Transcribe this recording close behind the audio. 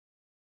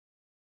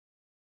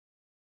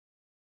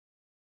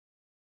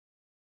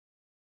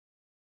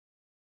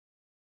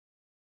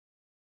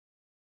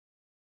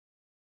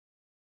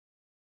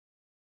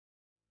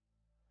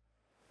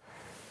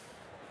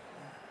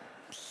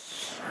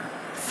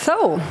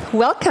So,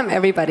 welcome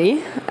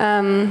everybody.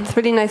 It's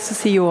really nice to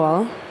see you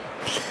all.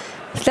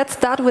 Let's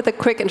start with a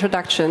quick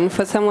introduction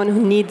for someone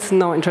who needs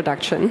no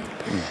introduction.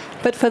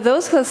 But for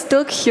those who are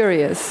still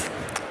curious,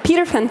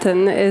 Peter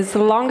Fenton is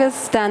the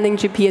longest standing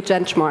GP at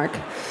Benchmark,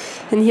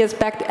 and he has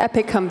backed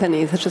epic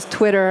companies such as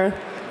Twitter,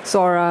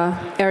 Zora,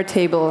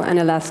 Airtable, and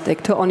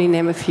Elastic, to only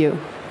name a few.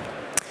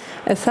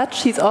 As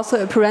such, he's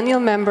also a perennial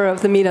member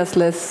of the Midas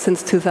list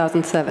since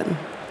 2007.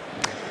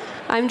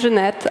 I'm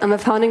Jeannette. I'm a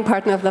founding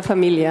partner of La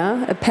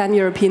Famiglia, a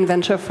pan-European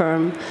venture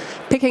firm,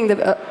 picking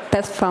the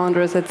best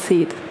founders at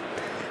seed.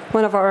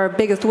 One of our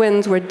biggest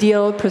wins were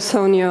Deal,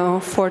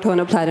 Personio, Forto,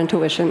 and Applied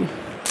Intuition.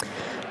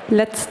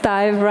 Let's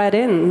dive right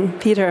in.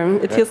 Peter,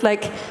 it feels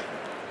like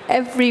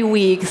every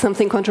week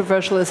something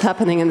controversial is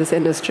happening in this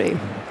industry.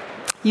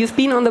 You've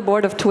been on the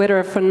board of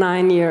Twitter for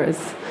 9 years.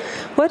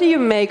 What do you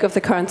make of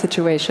the current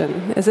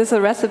situation? Is this a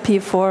recipe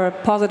for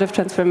positive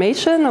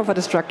transformation or for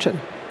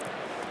destruction?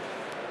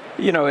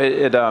 You know,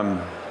 it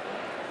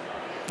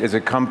is a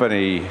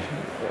company,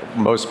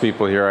 most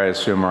people here, I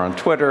assume, are on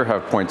Twitter,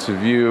 have points of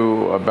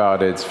view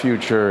about its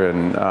future,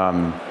 and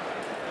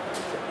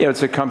you know,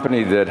 it's a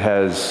company that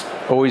has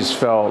always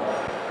felt,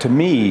 to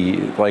me,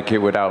 like it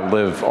would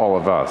outlive all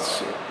of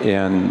us.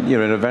 And you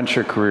know, in a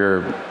venture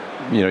career,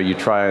 you know, you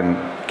try and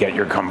get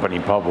your company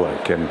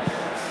public, and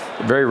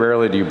very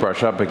rarely do you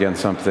brush up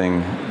against something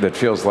that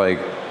feels like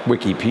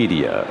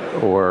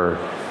Wikipedia or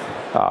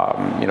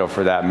you know,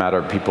 for that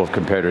matter, people have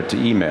compared it to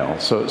email.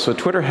 So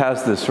Twitter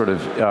has this sort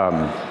of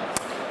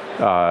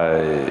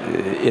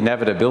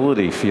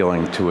inevitability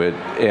feeling to it,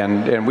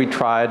 and we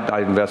tried.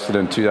 I invested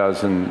in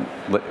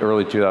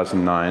early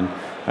 2009.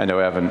 I know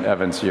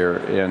Evan's here,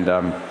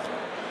 and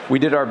we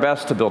did our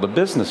best to build a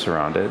business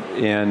around it,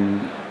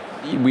 and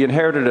we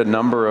inherited a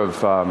number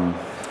of,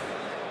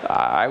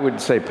 I would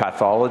say,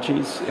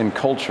 pathologies in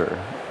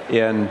culture.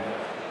 And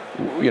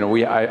you know,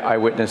 I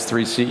witnessed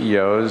 3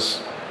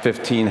 CEOs,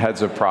 15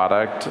 heads of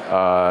product.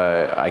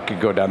 I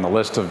could go down the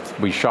list of,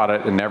 we shot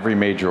it in every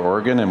major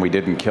organ and we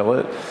didn't kill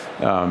it.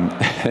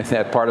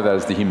 That part of that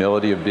is the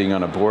humility of being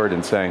on a board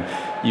and saying,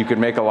 you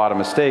can make a lot of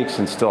mistakes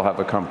and still have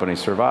a company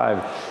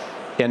survive.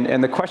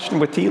 And the question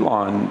with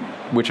Elon,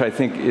 which I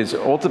think is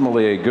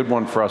ultimately a good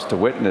one for us to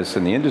witness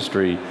in the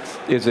industry,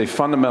 is a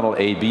fundamental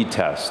A/B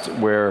test,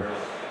 where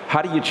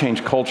how do you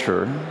change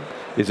culture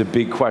is a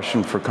big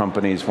question for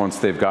companies once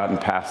they've gotten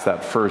past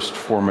that first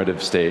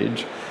formative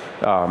stage.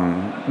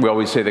 We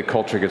always say that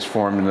culture gets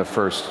formed in the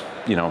first,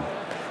 you know,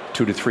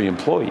 2 to 3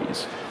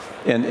 employees.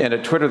 And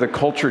at Twitter, the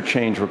culture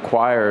change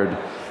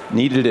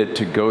needed it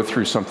to go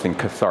through something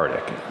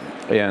cathartic.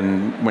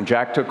 And when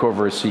Jack took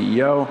over as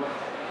CEO,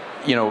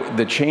 you know,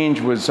 the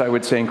change was, I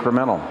would say,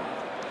 incremental.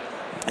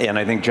 And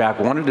I think Jack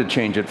wanted to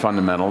change it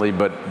fundamentally,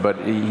 but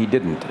he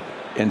didn't.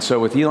 And so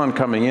with Elon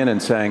coming in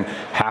and saying,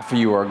 half of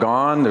you are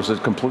gone, there's a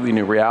completely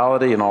new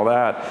reality and all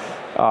that,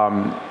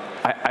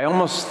 I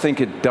almost think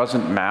it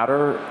doesn't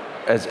matter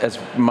as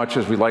much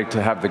as we like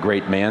to have the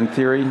great man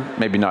theory,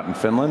 maybe not in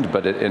Finland,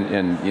 but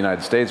in the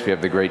United States, we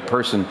have the great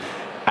person.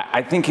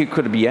 I think it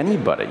could be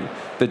anybody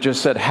that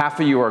just said, half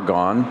of you are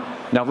gone,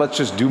 now let's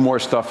just do more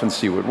stuff and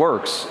see what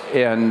works.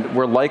 And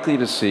we're likely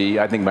to see,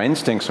 I think my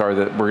instincts are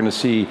that we're going to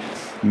see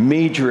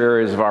major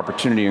areas of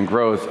opportunity and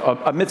growth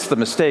amidst the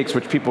mistakes,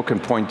 which people can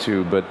point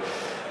to. But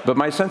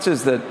my sense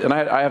is that, and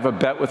I have a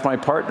bet with my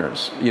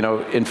partners, you know,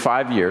 in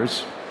 5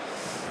 years,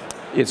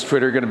 is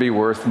Twitter going to be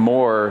worth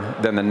more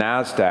than the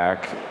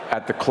NASDAQ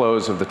at the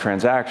close of the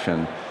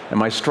transaction? And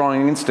my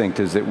strong instinct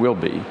is it will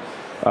be.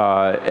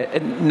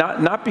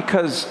 Not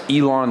because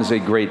Elon is a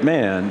great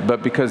man,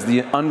 but because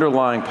the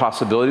underlying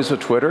possibilities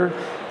of Twitter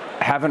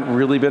haven't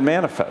really been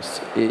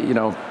manifest. You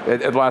know,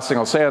 the last thing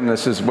I'll say on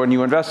this is when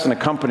you invest in a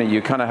company, you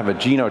kind of have a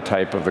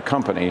genotype of the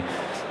company,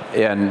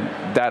 and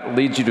that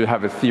leads you to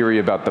have a theory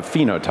about the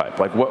phenotype.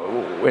 Like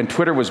when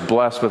Twitter was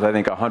blessed with, I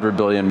think, $100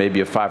 billion,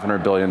 maybe a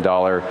 $500 billion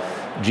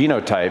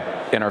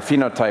genotype, and our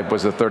phenotype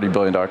was a $30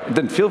 billion, it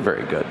didn't feel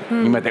very good.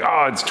 You might think,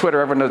 oh, it's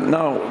Twitter, everyone doesn't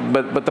know.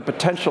 But the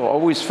potential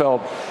always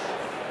felt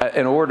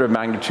an order of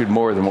magnitude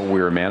more than what we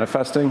were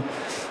manifesting.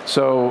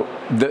 So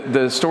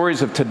the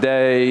stories of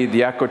today,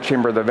 the echo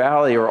chamber of the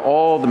valley, are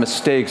all the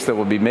mistakes that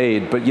will be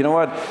made. But you know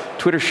what?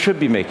 Twitter should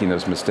be making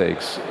those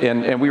mistakes.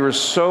 And we were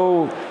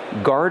so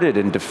guarded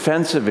and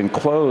defensive and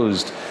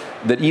closed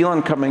that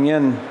Elon coming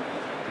in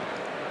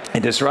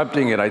and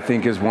disrupting it, I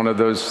think, is one of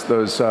those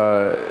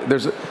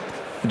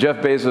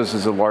Jeff Bezos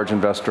is a large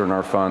investor in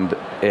our fund,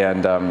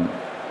 and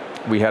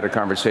we had a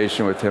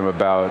conversation with him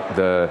about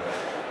the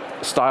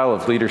style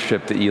of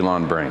leadership that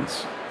Elon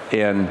brings.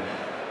 And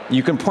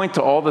you can point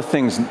to all the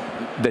things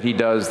that he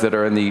does that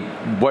are in the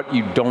what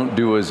you don't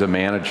do as a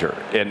manager.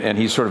 And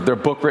he's sort of,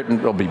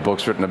 there'll be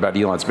books written about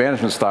Elon's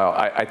management style.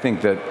 I think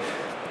that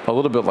a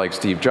little bit like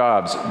Steve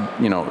Jobs,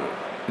 you know,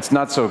 it's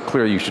not so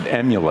clear you should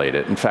emulate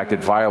it. In fact,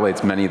 it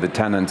violates many of the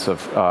tenets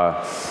of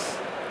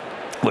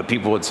what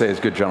people would say is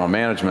good general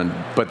management.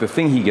 But the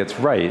thing he gets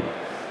right,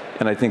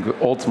 and I think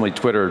ultimately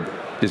Twitter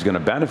is going to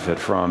benefit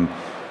from,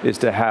 is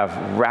to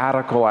have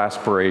radical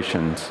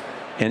aspirations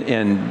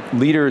and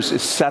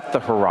leaders set the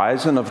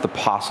horizon of the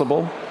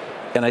possible.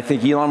 And I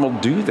think Elon will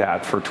do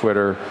that for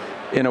Twitter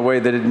in a way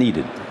that it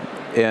needed.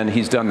 And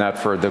he's done that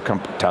for the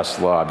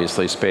Tesla,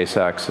 obviously,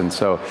 SpaceX. And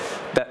so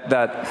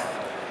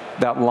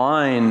that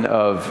line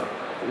of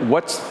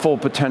what's full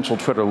potential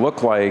Twitter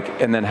look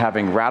like, and then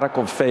having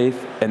radical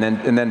faith, and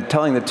then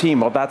telling the team,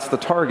 well, that's the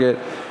target.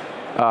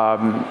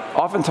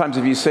 Oftentimes,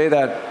 if you say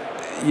that,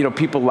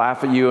 people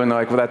laugh at you and they're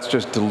like, well, that's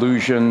just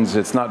delusions.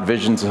 It's not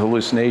visions, it's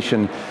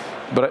hallucination.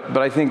 But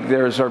I think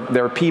there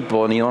are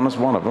people, and Elon is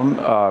one of them,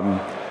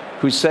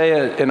 who say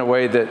it in a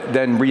way that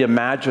then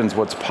reimagines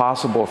what's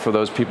possible for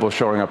those people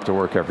showing up to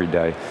work every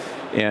day.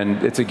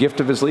 And it's a gift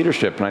of his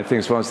leadership, and I think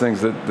it's one of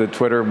those things that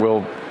Twitter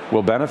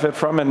will benefit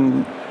from.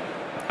 And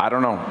I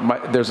don't know,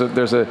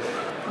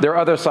 there are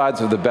other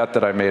sides of the bet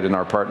that I made in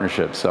our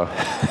partnership, so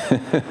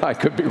I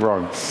could be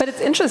wrong. But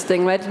it's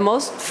interesting, right?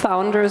 Most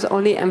founders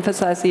only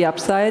emphasize the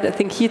upside. I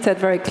think he said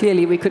very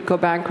clearly we could go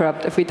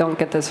bankrupt if we don't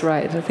get this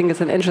right. I think it's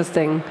an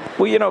interesting...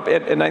 Well,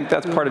 and I think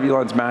that's part of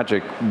Elon's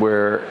magic,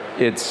 where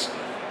it's...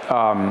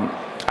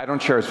 I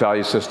don't share his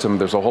value system.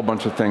 There's a whole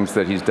bunch of things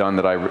that he's done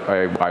that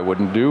I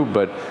wouldn't do,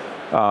 but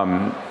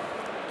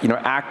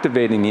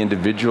activating the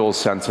individual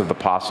sense of the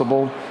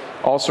possible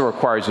also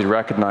requires you to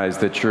recognize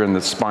that you're in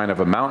the spine of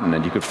a mountain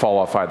and you could fall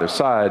off either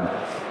side,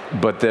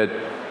 but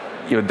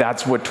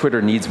that's what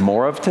Twitter needs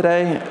more of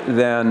today.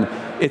 Then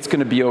it's going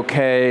to be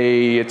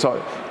okay.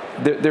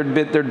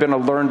 There'd been a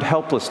learned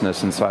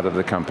helplessness inside of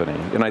the company,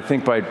 and I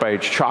think by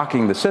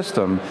shocking the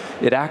system,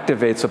 it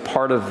activates a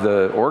part of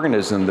the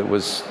organism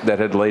that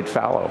had laid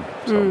fallow.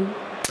 So.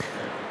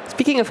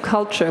 Speaking of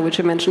culture, which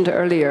you mentioned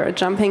earlier,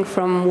 jumping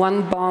from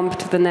one bomb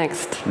to the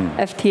next,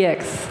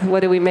 FTX. What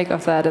do we make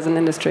of that as an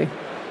industry?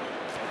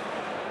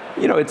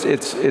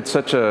 It's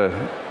such a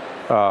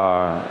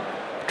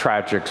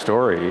tragic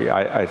story.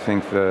 I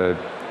think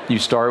you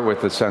start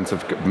with a sense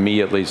of,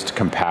 me at least,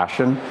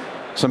 compassion.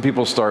 Some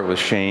people start with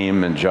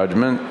shame and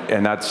judgment,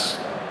 and that's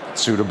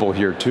suitable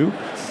here too.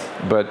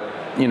 But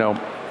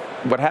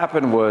what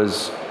happened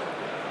was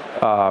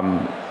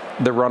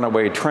the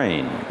runaway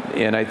train.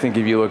 And I think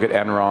if you look at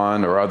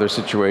Enron or other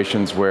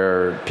situations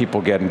where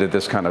people get into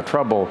this kind of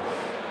trouble,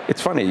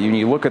 it's funny, when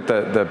you look at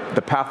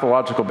the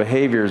pathological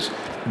behaviors,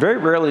 very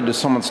rarely does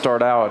someone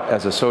start out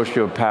as a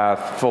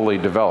sociopath fully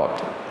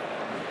developed.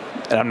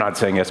 And I'm not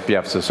saying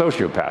SBF's a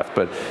sociopath,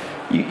 but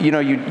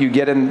you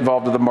get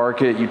involved in the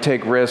market, you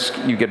take risk,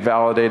 you get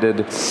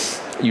validated,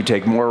 you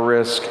take more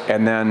risk,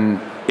 and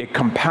then it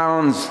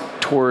compounds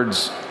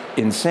towards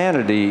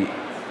insanity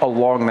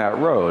along that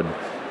road.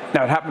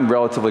 Now, it happened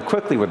relatively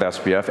quickly with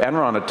SBF.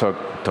 Enron, it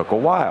took a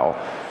while,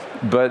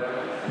 but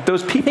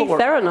those people. I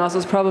think Theranos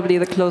is probably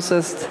the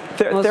closest.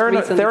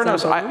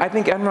 Theranos, I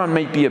think Enron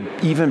might be an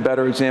even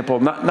better example.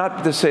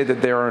 Not to say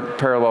that there aren't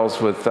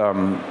parallels with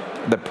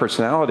the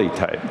personality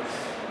type.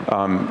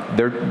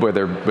 Where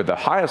the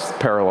highest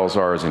parallels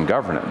are is in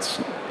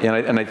governance.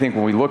 And I think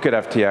when we look at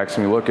FTX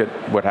and we look at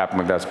what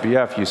happened with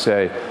SBF, you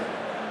say,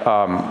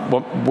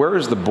 well, where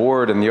is the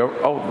board? And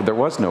there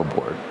was no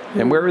board.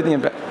 And where are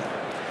the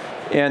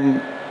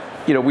And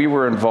we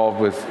were involved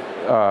with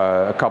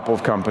a couple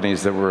of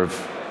companies that were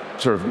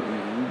sort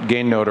of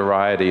gained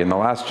notoriety in the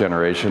last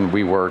generation,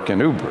 WeWork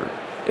and Uber,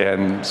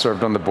 and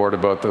served on the board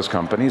of both those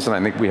companies. And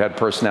I think we had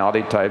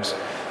personality types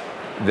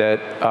that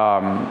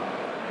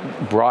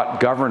brought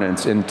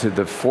governance into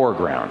the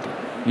foreground.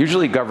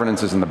 Usually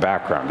governance is in the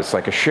background. It's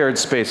like a shared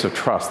space of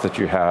trust that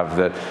you have,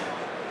 that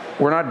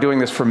we're not doing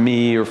this for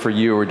me or for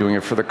you, we're doing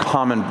it for the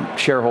common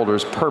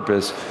shareholders'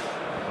 purpose,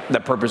 the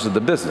purpose of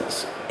the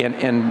business. And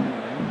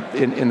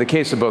in the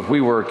case of both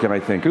WeWork and I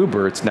think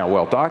Uber, it's now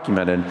well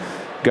documented,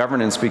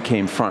 governance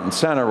became front and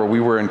center, where we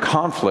were in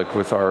conflict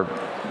with our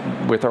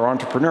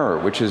entrepreneur,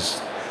 which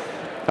is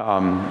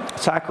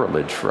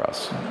sacrilege for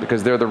us,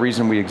 because they're the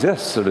reason we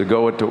exist. So to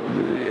go into,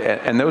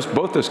 and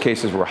both those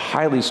cases were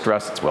highly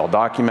stressed. It's well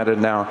documented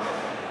now.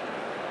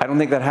 I don't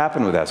think that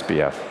happened with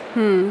SBF,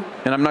 and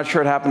I'm not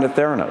sure it happened at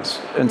Theranos.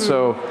 And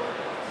so,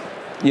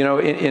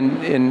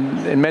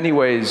 in many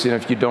ways,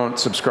 if you don't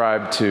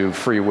subscribe to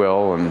free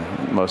will,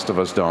 and most of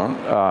us don't,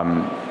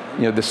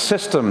 the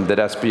system that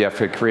SBF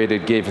had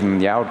created gave him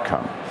the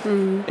outcome.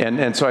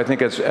 And so I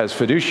think as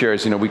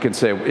fiduciaries, we can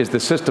say, is the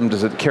system,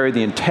 does it carry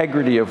the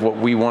integrity of what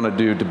we want to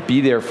do to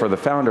be there for the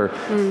founder?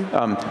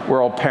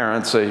 We're all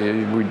parents. I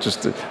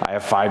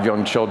have 5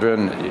 young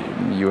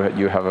children.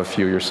 You have a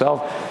few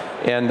yourself.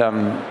 And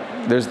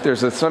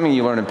there's something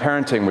you learn in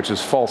parenting, which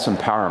is false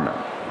empowerment.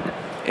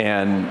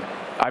 And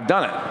I've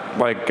done it.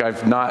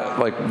 It's not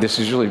like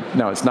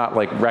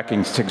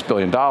wrecking $6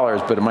 billion,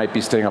 but it might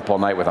be staying up all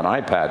night with an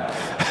iPad.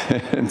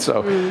 And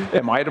so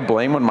am I to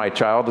blame when my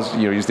child is,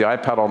 use the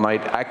iPad all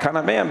night? I kind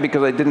of am,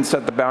 because I didn't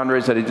set the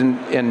boundaries,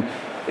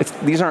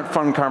 these aren't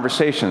fun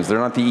conversations. They're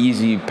not the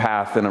easy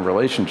path in a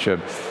relationship.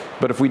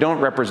 But if we don't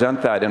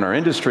represent that in our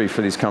industry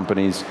for these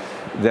companies,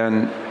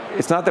 then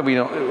it's not that we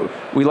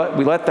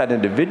let that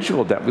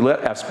individual down. We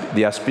let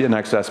the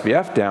next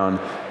SBF down,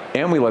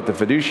 and we let the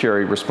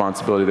fiduciary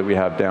responsibility that we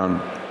have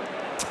down.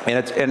 And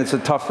it's a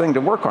tough thing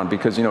to work on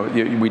because, you know,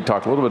 we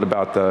talked a little bit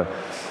about the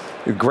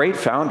great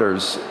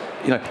founders.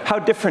 You know, how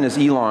different is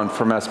Elon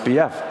from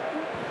SBF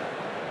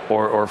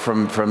or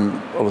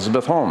from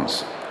Elizabeth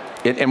Holmes?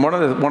 And one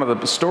of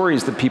the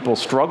stories that people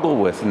struggle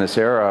with in this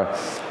era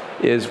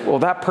is, well,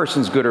 that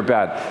person's good or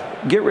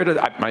bad. Get rid of,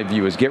 my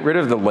view is, get rid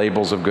of the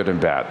labels of good and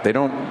bad.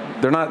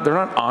 They're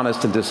not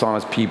honest and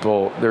dishonest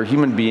people. They're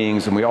human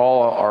beings, and we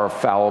all are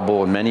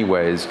fallible in many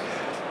ways.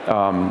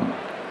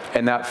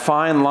 And that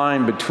fine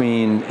line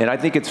between, and I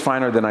think it's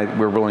finer than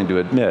we're willing to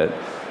admit,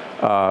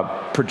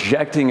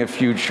 projecting a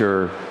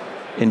future,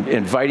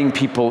 inviting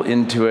people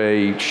into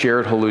a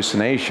shared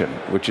hallucination,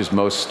 which is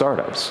most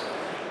startups,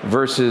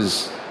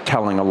 versus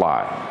telling a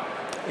lie.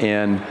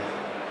 And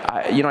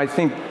I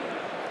think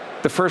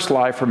the first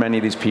lie for many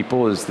of these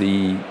people is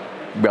the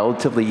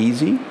relatively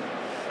easy,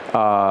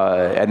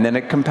 and then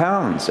it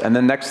compounds. And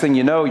then next thing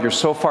you know, you're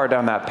so far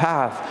down that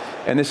path,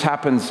 and this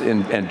happens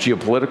in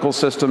geopolitical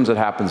systems, it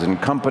happens in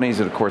companies,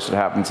 and of course it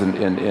happens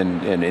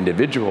in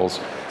individuals,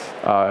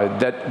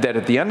 that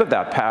at the end of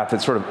that path,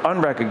 it's sort of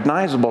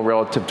unrecognizable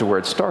relative to where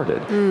it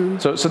started.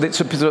 So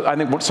I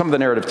think some of the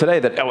narrative today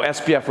that, oh,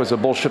 SBF was a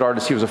bullshit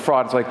artist, he was a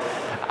fraud, it's like,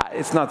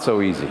 it's not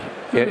so easy.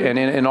 And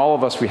in all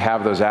of us, we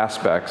have those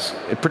aspects,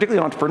 particularly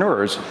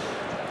entrepreneurs.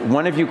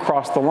 When have you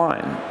crossed the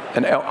line?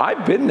 And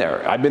I've been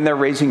there. I've been there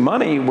raising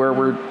money where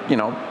we're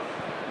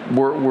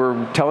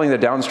telling the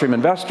downstream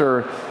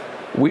investor,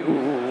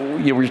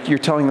 you're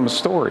telling them a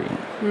story.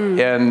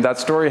 And that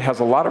story has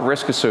a lot of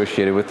risk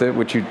associated with it,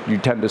 which you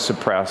tend to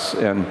suppress.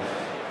 And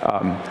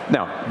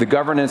now, the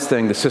governance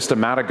thing, the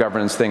systematic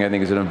governance thing, I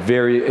think is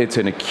it's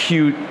an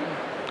acute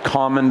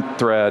common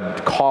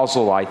thread,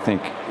 causal, I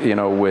think,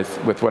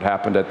 with what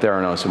happened at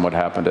Theranos and what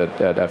happened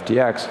at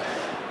FTX.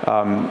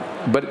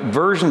 But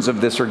versions of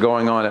this are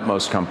going on at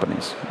most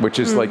companies, which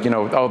is like,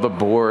 the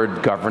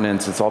board,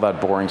 governance, it's all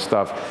that boring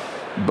stuff.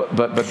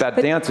 But that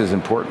dance is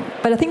important.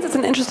 But I think that's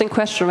an interesting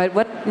question, right?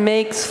 What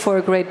makes for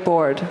a great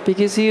board?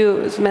 Because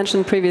you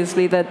mentioned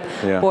previously that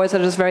boards are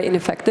just very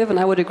ineffective, and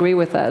I would agree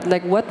with that.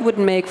 Like, what would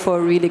make for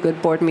a really good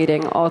board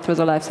meeting all through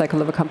the life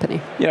cycle of a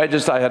company? Yeah,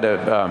 I had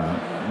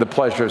the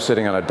pleasure of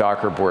sitting on a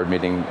Docker board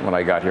meeting when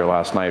I got here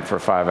last night for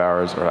 5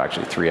 hours, or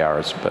actually 3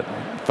 hours, but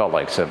it felt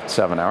like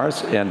 7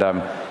 hours. And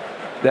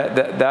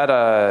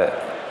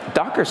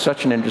Docker is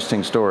such an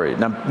interesting story.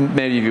 Now,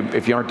 maybe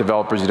if you aren't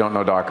developers, you don't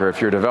know Docker. If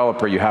you're a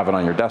developer, you have it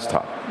on your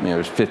desktop.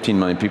 There's 15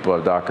 million people who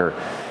have Docker.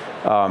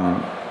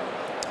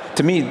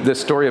 To me, the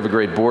story of a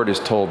great board is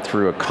told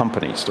through a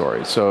company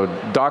story. So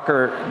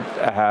Docker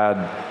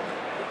had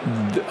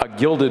a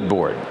gilded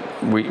board.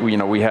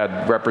 We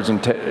had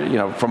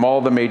from all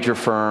the major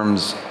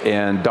firms,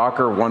 and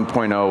Docker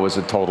 1.0 was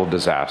a total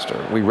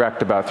disaster. We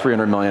wrecked about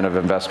 300 million of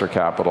investor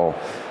capital.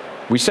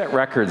 We set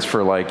records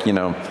for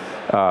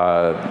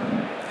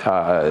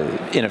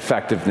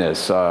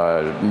ineffectiveness,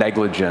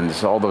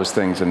 negligence, all those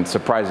things, and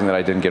surprising that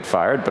I didn't get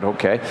fired, but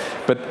okay.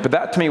 But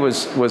that to me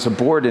was a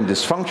board in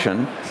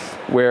dysfunction,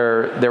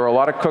 where there were a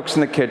lot of cooks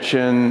in the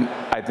kitchen.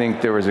 I think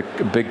there was a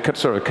big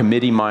sort of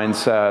committee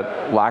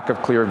mindset, lack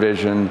of clear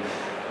vision,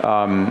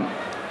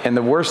 and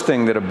the worst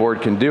thing that a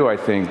board can do, I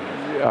think,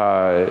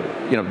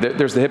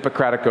 there's the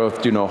Hippocratic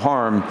Oath, do no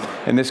harm.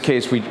 In this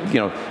case,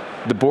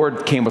 the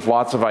board came with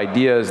lots of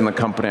ideas, and the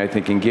company, I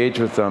think, engaged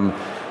with them.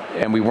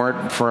 And we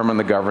weren't firm on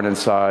the governance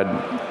side.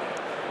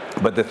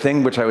 But the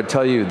thing which I would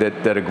tell you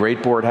that a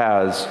great board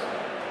has,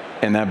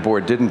 and that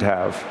board didn't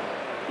have,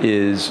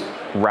 is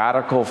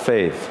radical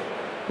faith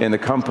in the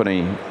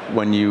company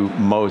when you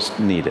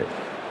most need it.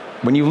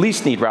 When you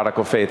least need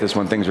radical faith is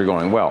when things are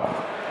going well.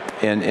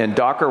 And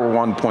Docker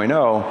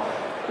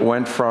 1.0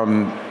 went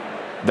from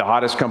the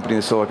hottest company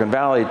in Silicon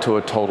Valley to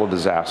a total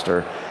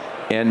disaster.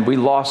 And we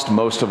lost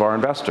most of our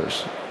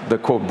investors. The,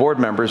 quote, board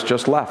members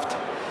just left.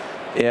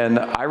 And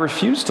I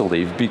refuse to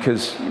leave,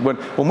 because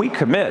when we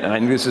commit, and I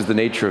think this is the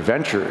nature of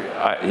venture,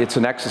 it's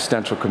an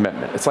existential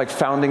commitment. It's like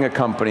founding a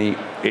company.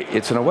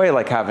 It's in a way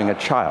like having a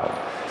child.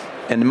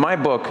 And in my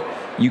book,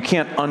 you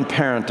can't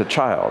unparent a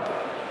child,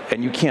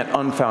 and you can't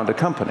unfound a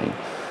company.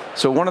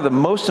 So one of the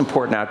most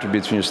important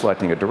attributes when you're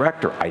selecting a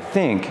director, I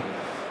think,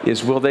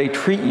 is will they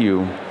treat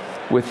you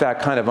with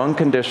that kind of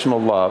unconditional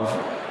love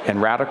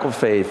and radical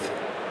faith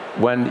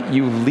when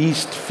you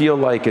least feel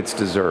like it's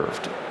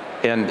deserved.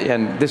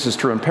 And this is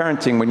true in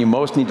parenting. When you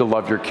most need to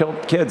love your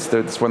kids,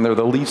 that's when they're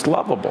the least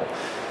lovable.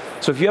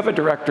 So if you have a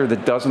director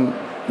that doesn't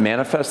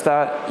manifest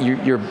that,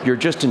 you're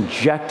just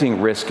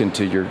injecting risk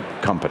into your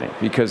company.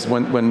 Because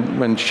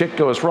when shit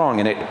goes wrong,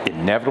 and it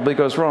inevitably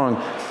goes wrong,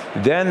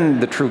 then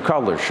the true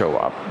colors show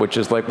up, which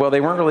is like, well,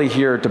 they weren't really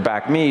here to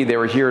back me. They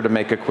were here to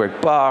make a quick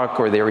buck,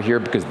 or they were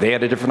here because they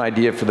had a different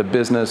idea for the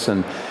business.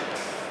 And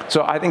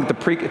so I think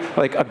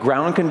a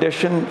ground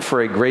condition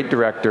for a great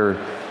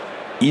director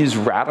is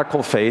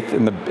radical faith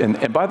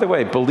and by the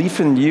way, belief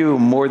in you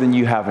more than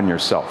you have in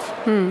yourself.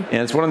 And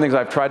it's one of the things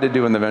I've tried to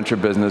do in the venture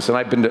business,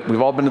 and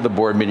we've all been to the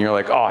board meeting, you're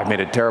like, oh, I made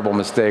a terrible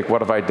mistake,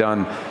 what have I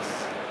done?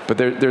 But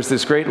there's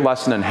this great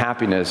lesson in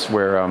happiness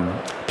where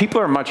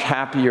people are much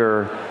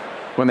happier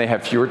when they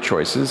have fewer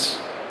choices.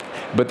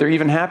 But they're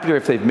even happier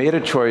if they've made a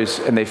choice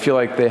and they feel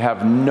like they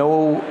have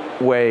no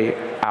way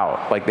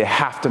out, like they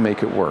have to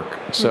make it work.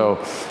 So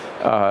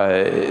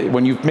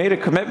when you've made a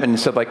commitment and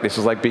said, like, this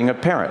is like being a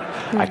parent.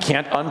 I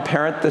can't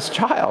unparent this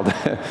child.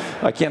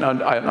 I can't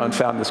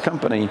unfound this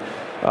company.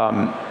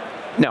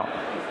 Now,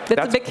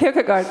 that's a big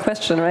Kierkegaard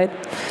question, right?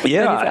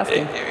 Yeah,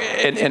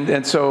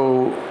 and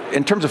so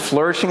in terms of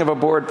flourishing of a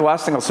board, the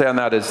last thing I'll say on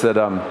that is that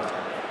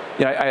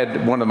I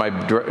had one of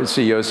my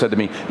CEOs said to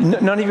me,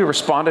 none of you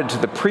responded to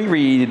the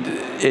pre-read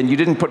and you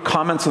didn't put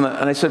comments on that.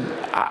 And I said,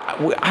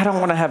 I don't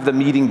want to have the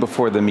meeting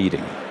before the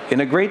meeting.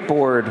 In a great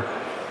board,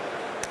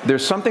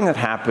 there's something that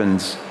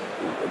happens,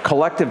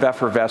 collective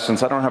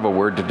effervescence, I don't have a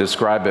word to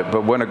describe it,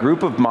 but when a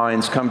group of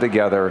minds come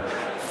together,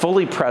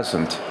 fully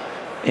present,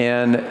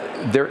 and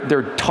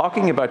they're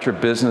talking about your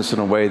business in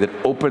a way that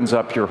opens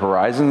up your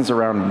horizons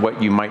around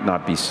what you might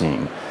not be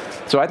seeing.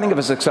 So I think of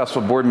a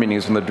successful board meeting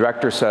as when the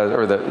director says,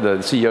 or the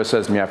CEO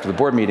says to me after the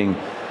board meeting,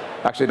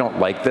 actually I don't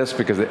like this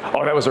because,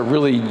 that was a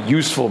really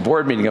useful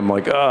board meeting. I'm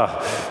like,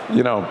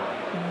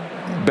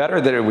 better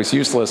that it was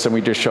useless and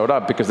we just showed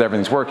up because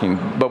everything's working.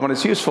 But when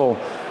it's useful,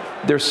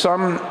 there's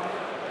some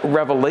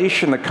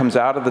revelation that comes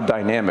out of the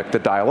dynamic, the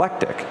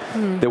dialectic,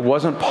 that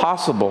wasn't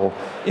possible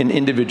in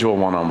individual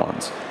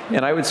one-on-ones.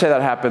 And I would say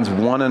that happens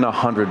 1 in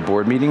 100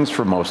 board meetings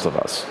for most of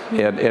us.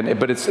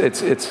 But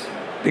it's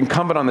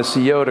incumbent on the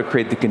CEO to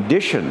create the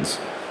conditions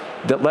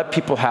that let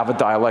people have a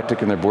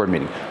dialectic in their board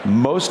meeting.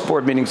 Most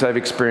board meetings I've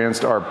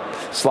experienced are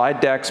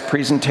slide decks,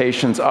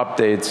 presentations,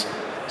 updates.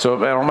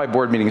 So at all my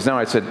board meetings now,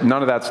 I said,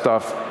 none of that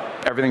stuff,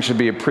 everything should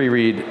be a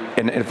pre-read,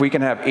 and if we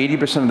can have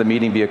 80% of the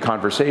meeting be a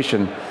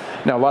conversation.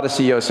 Now, a lot of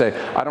CEOs say,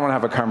 I don't want to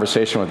have a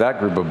conversation with that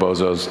group of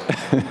bozos,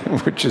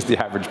 which is the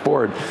average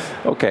board.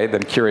 Okay,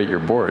 then curate your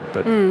board.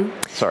 But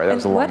sorry, that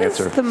was a long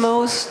answer. What is the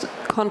most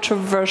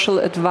controversial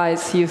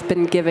advice you've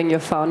been giving your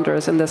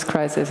founders in this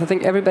crisis? I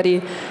think everybody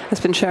has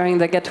been sharing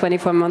the get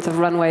 24 months of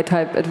runway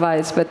type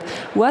advice, but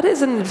what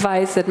is an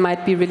advice that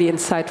might be really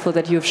insightful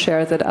that you've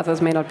shared that others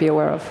may not be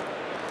aware of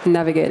in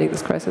navigating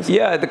this crisis?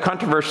 Yeah, the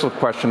controversial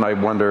question, I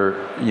wonder,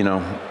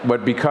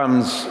 what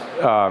becomes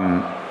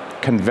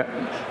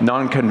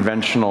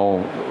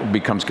non-conventional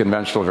becomes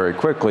conventional very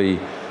quickly.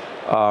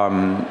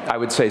 I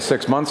would say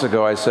 6 months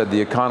ago, I said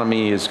the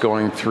economy is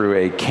going through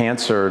a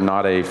cancer,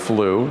 not a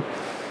flu,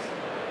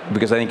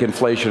 because I think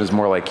inflation is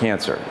more like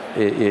cancer.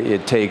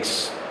 It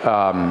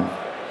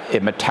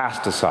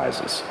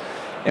metastasizes.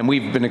 And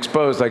we've been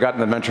exposed. I got in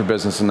the venture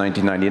business in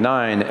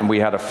 1999, and we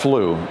had a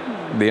flu,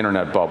 the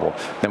internet bubble.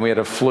 Then we had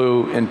a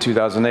flu in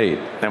 2008,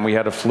 and we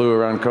had a flu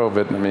around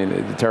COVID. I mean,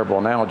 it's a terrible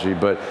analogy,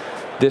 but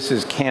this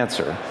is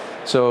cancer.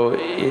 So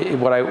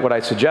what I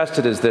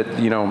suggested is that,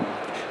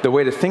 the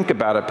way to think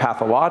about it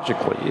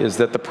pathologically is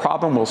that the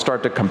problem will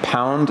start to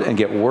compound and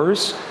get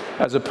worse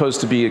as opposed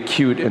to be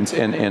acute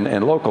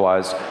and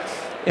localized.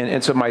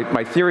 And so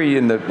my theory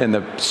in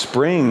the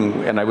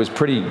spring, and I was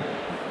pretty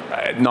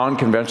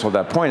non-conventional at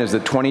that point, is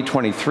that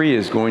 2023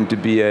 is going to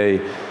be a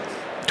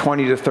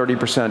 20 to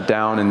 30%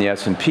 down in the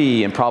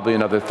S&P and probably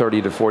another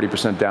 30 to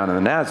 40% down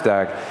in the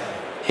NASDAQ.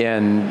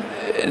 And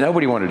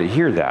nobody wanted to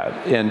hear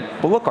that.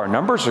 But look, our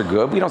numbers are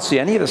good. We don't see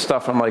any of this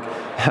stuff. I'm like,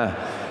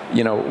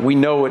 we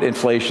know what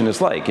inflation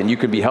is like, and you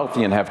could be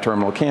healthy and have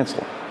terminal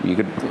cancer.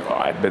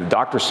 The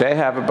doctors say I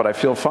have it, but I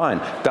feel fine.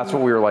 That's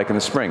what we were like in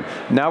the spring.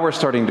 Now we're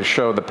starting to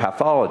show the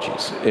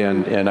pathologies,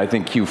 and I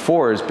think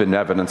Q4 has been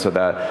evidence of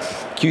that.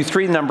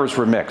 Q3 numbers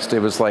were mixed. It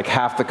was like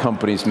half the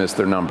companies missed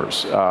their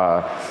numbers.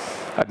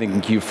 I think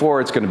in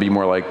Q4 it's going to be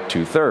more like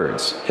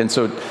 2/3. And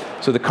so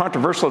the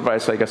controversial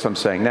advice, I guess I'm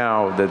saying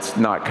now, that's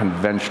not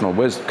conventional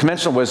wisdom.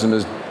 Conventional wisdom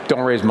is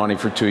don't raise money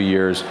for 2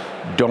 years,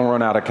 don't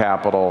run out of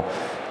capital,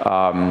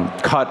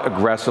 cut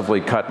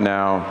aggressively, cut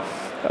now.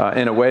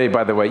 In a way,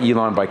 by the way,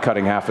 Elon, by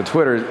cutting half of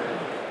Twitter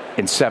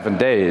in 7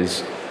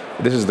 days,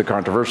 this is the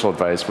controversial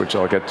advice, which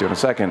I'll get to in a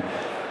second,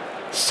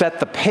 set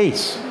the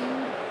pace.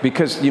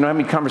 Because you know how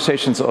many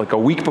conversations like a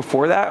week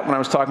before that, when I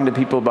was talking to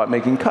people about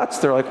making cuts,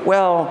 they're like,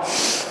 well,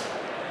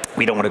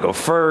 we don't want to go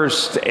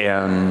first,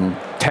 and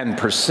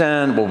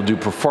 10%, we'll do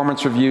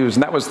performance reviews.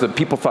 And that was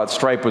people thought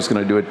Stripe was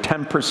going to do a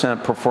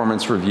 10%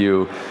 performance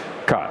review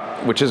cut,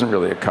 which isn't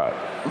really a cut.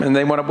 And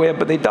they went away,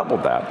 but they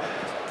doubled that.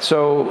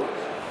 So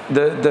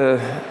the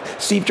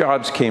Steve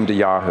Jobs came to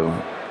Yahoo.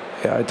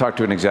 I talked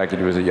to an executive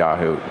who was at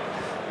Yahoo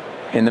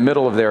in the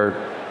middle of their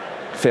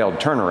failed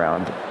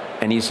turnaround.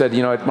 And he said,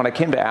 when I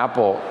came to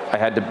Apple, we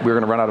were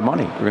going to run out of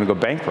money. We were going to go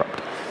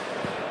bankrupt.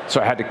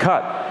 So I had to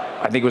cut.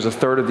 I think it was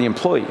 1/3 of the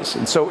employees.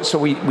 And so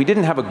we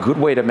didn't have a good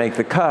way to make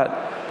the cut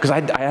because I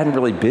hadn't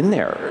really been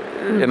there.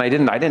 And I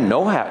didn't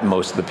know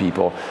most of the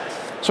people.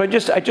 So I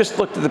just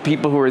looked at the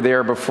people who were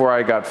there before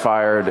I got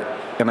fired,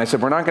 and I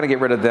said, we're not going to get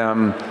rid of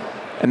them.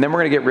 And then we're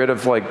going to get rid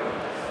of,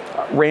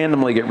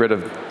 randomly get rid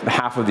of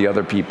half of the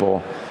other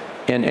people.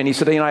 And he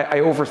said, I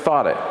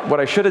overthought it. What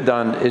I should have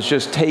done is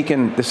just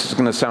taken, this is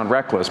going to sound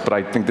reckless, but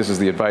I think this is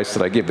the advice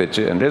that I give,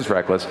 and it is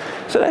reckless.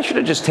 So I should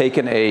have just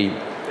taken a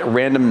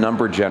random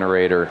number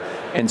generator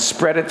and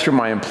spread it through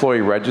my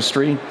employee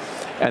registry.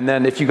 And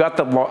then if you got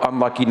the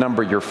unlucky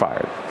number, you're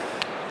fired.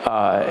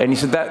 And he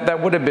said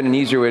that would have been an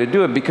easier way to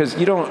do it because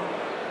you don't.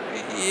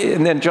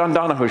 And then John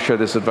Donahoe shared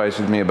this advice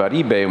with me about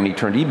eBay when he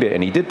turned eBay,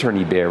 and he did turn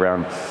eBay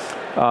around.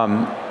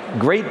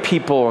 Great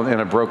people in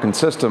a broken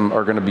system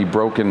are going to be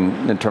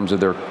broken in terms of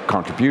their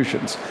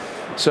contributions.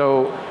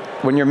 So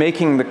when you're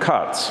making the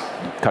cuts,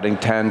 cutting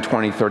 10,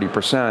 20,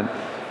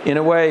 30%, in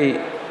a way,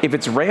 if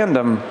it's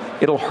random,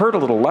 it'll hurt a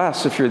little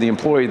less if you're the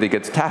employee that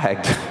gets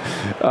tagged.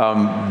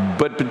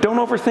 But don't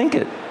overthink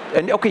it.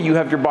 And okay, you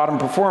have your bottom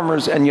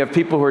performers, and you have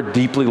people who are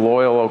deeply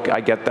loyal. Okay,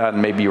 I get that,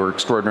 and maybe you're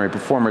extraordinary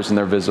performers, and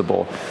they're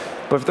visible.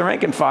 But if they're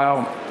rank and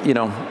file,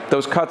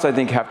 those cuts, I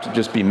think, have to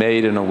just be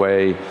made in a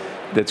way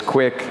that's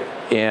quick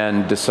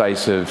and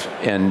decisive,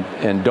 and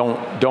don't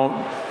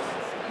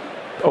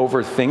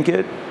overthink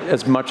it,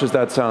 as much as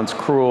that sounds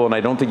cruel, and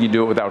I don't think you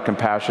do it without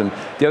compassion.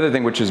 The other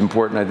thing which is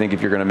important, I think,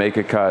 if you're going to make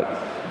a cut,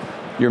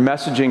 your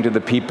messaging to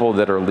the people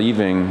that are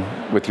leaving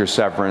with your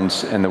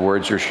severance and the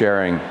words you're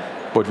sharing,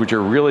 but what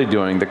you're really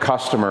doing, the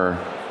customer,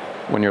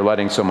 when you're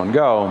letting someone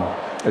go,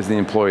 is the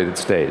employee that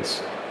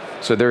stays.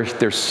 So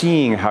they're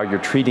seeing how you're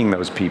treating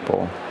those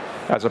people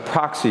as a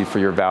proxy for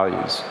your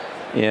values.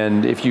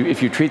 And if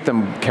you treat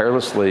them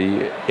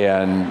carelessly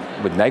and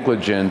with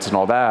negligence and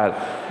all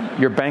that,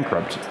 you're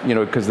bankrupt.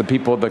 Because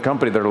the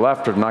company that are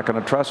left are not going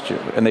to trust you,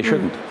 and they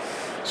shouldn't.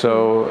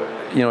 So,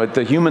 at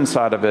the human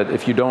side of it,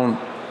 if you don't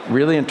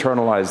really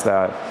internalize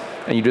that,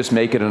 and you just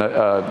make it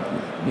a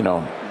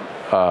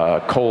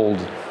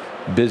cold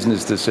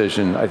business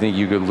decision, I think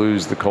you could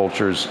lose the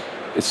culture's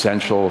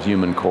essential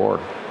human core.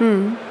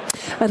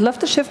 I'd love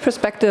to shift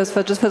perspectives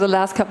for the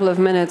last couple of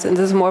minutes, and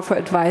this is more for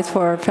advice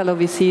for fellow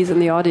VCs in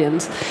the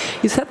audience.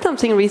 You said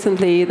something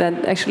recently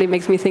that actually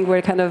makes me think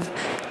we're kind of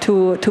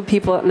two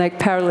people in like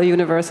parallel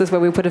universes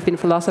where we could have been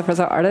philosophers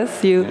or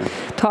artists. You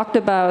talked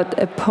about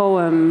a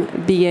poem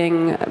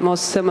being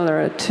most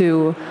similar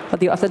to, or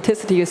the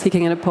authenticity you're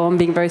seeking in a poem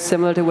being very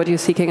similar to what you're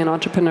seeking in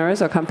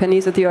entrepreneurs or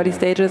companies at the early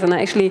stages. And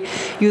I actually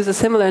used a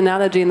similar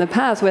analogy in the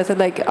past where I said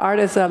like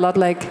artists are a lot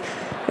like,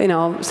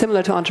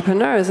 similar to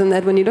entrepreneurs, and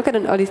that when you look at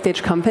an early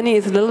stage company,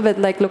 it's a little bit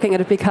like looking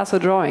at a Picasso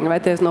drawing,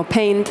 right? There's no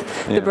paint,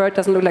 the bird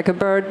doesn't look like a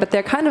bird, but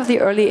they're kind of the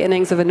early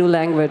innings of a new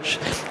language.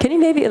 Can you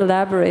maybe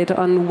elaborate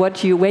on where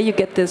you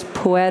get this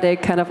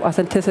poetic kind of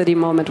authenticity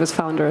moment with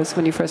founders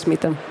when you first meet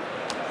them?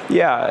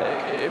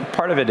 Yeah,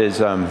 part of it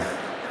is,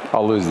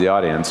 I'll lose the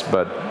audience,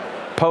 but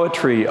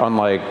poetry,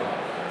 unlike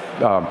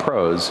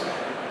prose,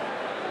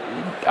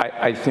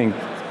 I think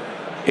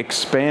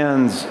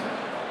expands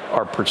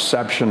our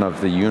perception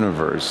of the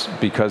universe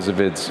because of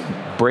its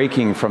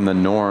breaking from the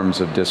norms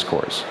of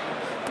discourse.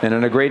 And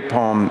in a great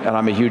poem, and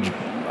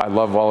I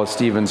love Wallace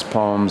Stevens'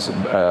 poems,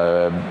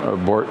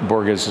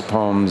 Borges'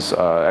 poems,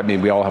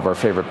 we all have our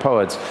favorite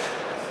poets.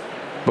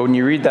 But when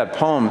you read that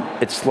poem,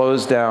 it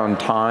slows down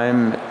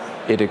time,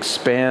 it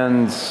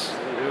expands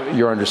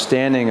your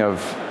understanding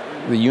of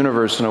the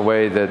universe in a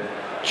way that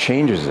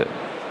changes it.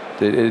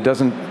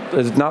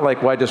 It's not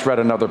like, well, I just read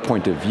another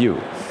point of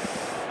view.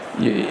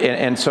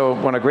 And so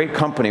when a great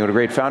company, when a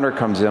great founder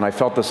comes in, I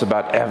felt this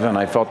about Evan,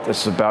 I felt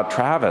this about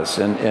Travis,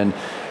 and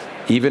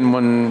even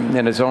when,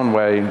 in his own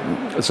way,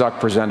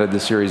 Zuck presented the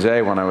Series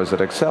A when I was at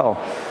Excel,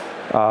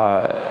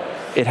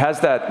 it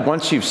has that,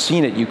 once you've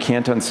seen it, you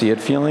can't unsee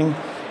it feeling,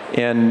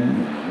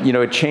 and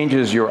it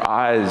changes your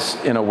eyes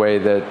in a way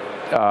that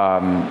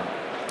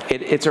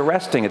it's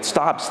arresting, it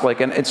stops,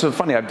 and it's so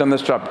funny, I've done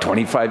this job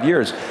 25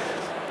 years.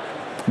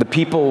 The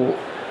people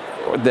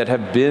that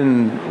have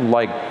been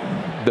like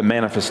the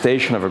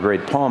manifestation of a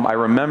great poem, I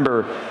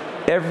remember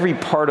every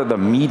part of the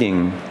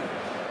meeting.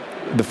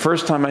 The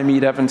first time I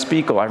meet Evan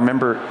Spiegel, I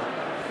remember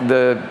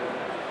the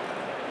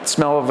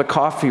smell of the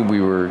coffee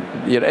we were,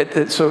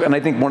 and I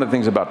think one of the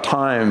things about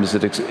time is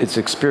that it's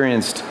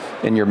experienced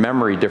in your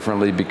memory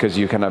differently because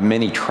you can have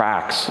many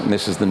tracks, and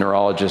this is the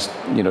neurologist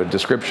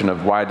description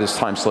of why does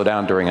time slow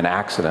down during an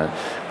accident.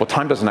 Well,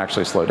 time doesn't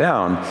actually slow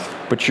down,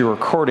 but you're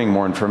recording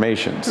more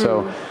information.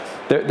 So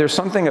there's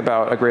something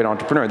about a great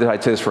entrepreneur,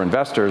 I'd say this for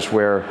investors,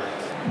 where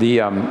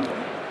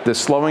the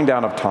slowing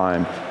down of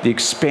time, the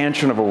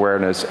expansion of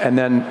awareness, and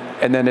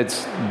then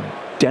its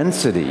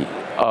density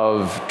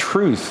of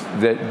truth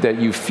that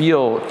you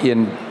feel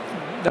in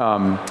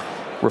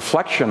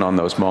reflection on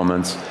those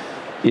moments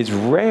is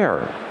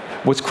rare.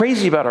 What's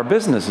crazy about our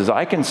business is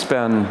I can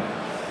spend,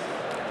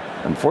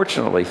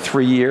 unfortunately,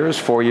 3 years,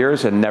 4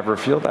 years, and never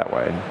feel that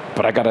way.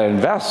 But I got to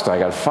invest, I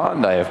got to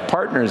fund, I have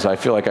partners, I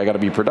feel like I got to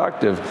be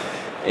productive.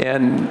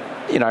 And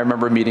I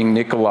remember meeting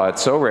Nicola at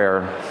So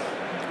Rare,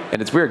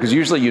 and it's weird because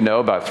usually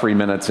about 3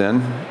 minutes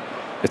in.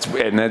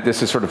 And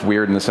this is sort of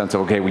weird in the sense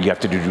of, okay, well, you have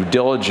to do due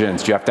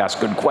diligence, you have to ask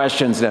good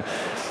questions.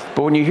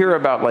 But when you hear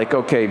about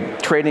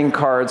trading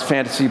cards,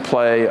 fantasy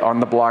play on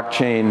the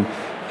blockchain,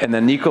 and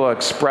then Nicola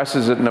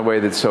expresses it in a way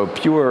that's so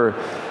pure,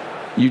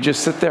 you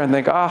just sit there and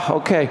think,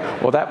 okay,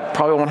 well, that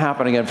probably won't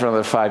happen again for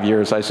another 5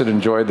 years. I should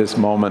enjoy this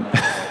moment.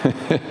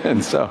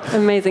 And so.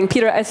 Amazing.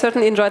 Peter, I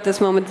certainly enjoyed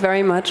this moment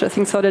very much. I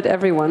think so did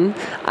everyone.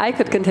 I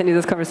could continue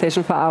this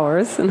conversation for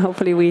hours, and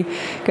hopefully we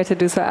get to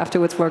do so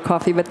afterwards for a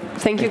coffee. But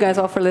thank you guys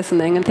all for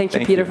listening, and thank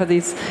you, Peter, for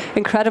these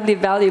incredibly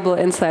valuable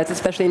insights,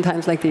 especially in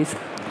times like these.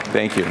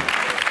 Thank you.